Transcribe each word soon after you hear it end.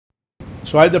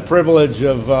So I had the privilege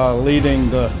of leading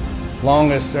the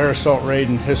longest air assault raid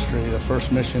in history, the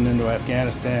first mission into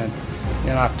Afghanistan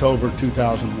in October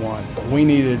 2001. We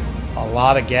needed a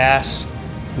lot of gas,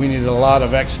 we needed a lot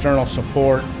of external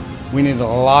support, we needed a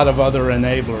lot of other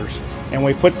enablers, and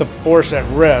we put the force at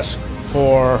risk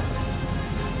for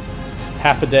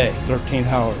half a day, 13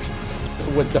 hours.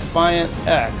 With DEFIANT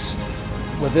X,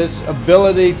 with its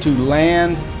ability to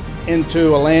land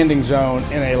into a landing zone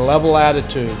in a level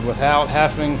attitude without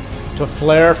having to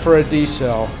flare for a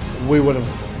decel, we would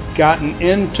have gotten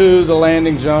into the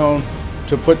landing zone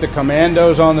to put the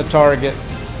commandos on the target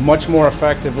much more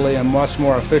effectively and much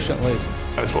more efficiently.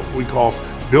 That's what we call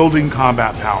building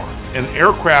combat power. An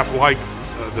aircraft like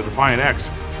the DEFIANT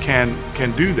X can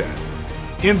do that.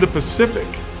 In the Pacific,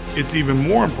 it's even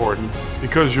more important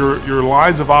because your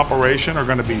lines of operation are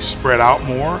going to be spread out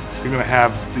more. You're going to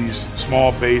have these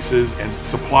small bases and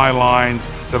supply lines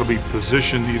that'll be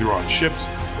positioned either on ships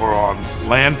or on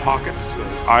land pockets,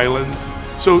 islands.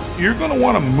 So you're going to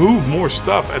want to move more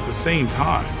stuff at the same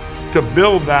time to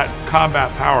build that combat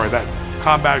power, that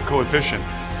combat coefficient,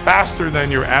 faster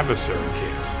than your adversary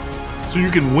can. So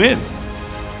you can win.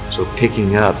 So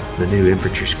picking up the new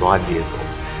infantry squad vehicle,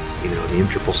 the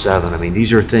M777, I mean,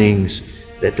 these are things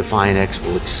that DEFIANT X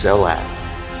will excel at.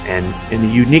 And the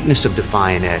uniqueness of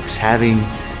DEFIANT X, having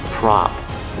a prop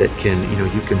that can,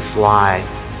 you can fly,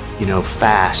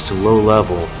 fast, low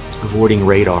level, avoiding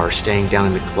radar, staying down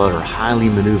in the clutter, highly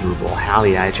maneuverable,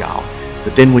 highly agile.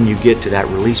 But then when you get to that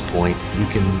release point, you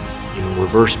can,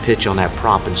 reverse pitch on that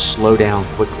prop and slow down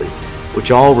quickly,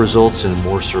 which all results in a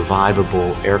more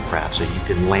survivable aircraft. So you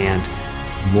can land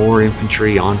more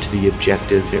infantry onto the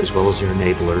objective as well as their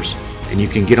enablers, and you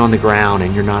can get on the ground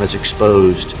and you're not as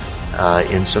exposed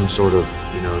in some sort of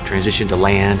transition to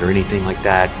land or anything like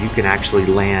that. You can actually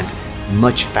land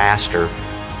much faster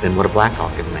than what a Black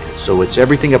Hawk can land. So it's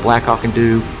everything a Black Hawk can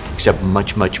do except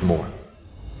much, much more.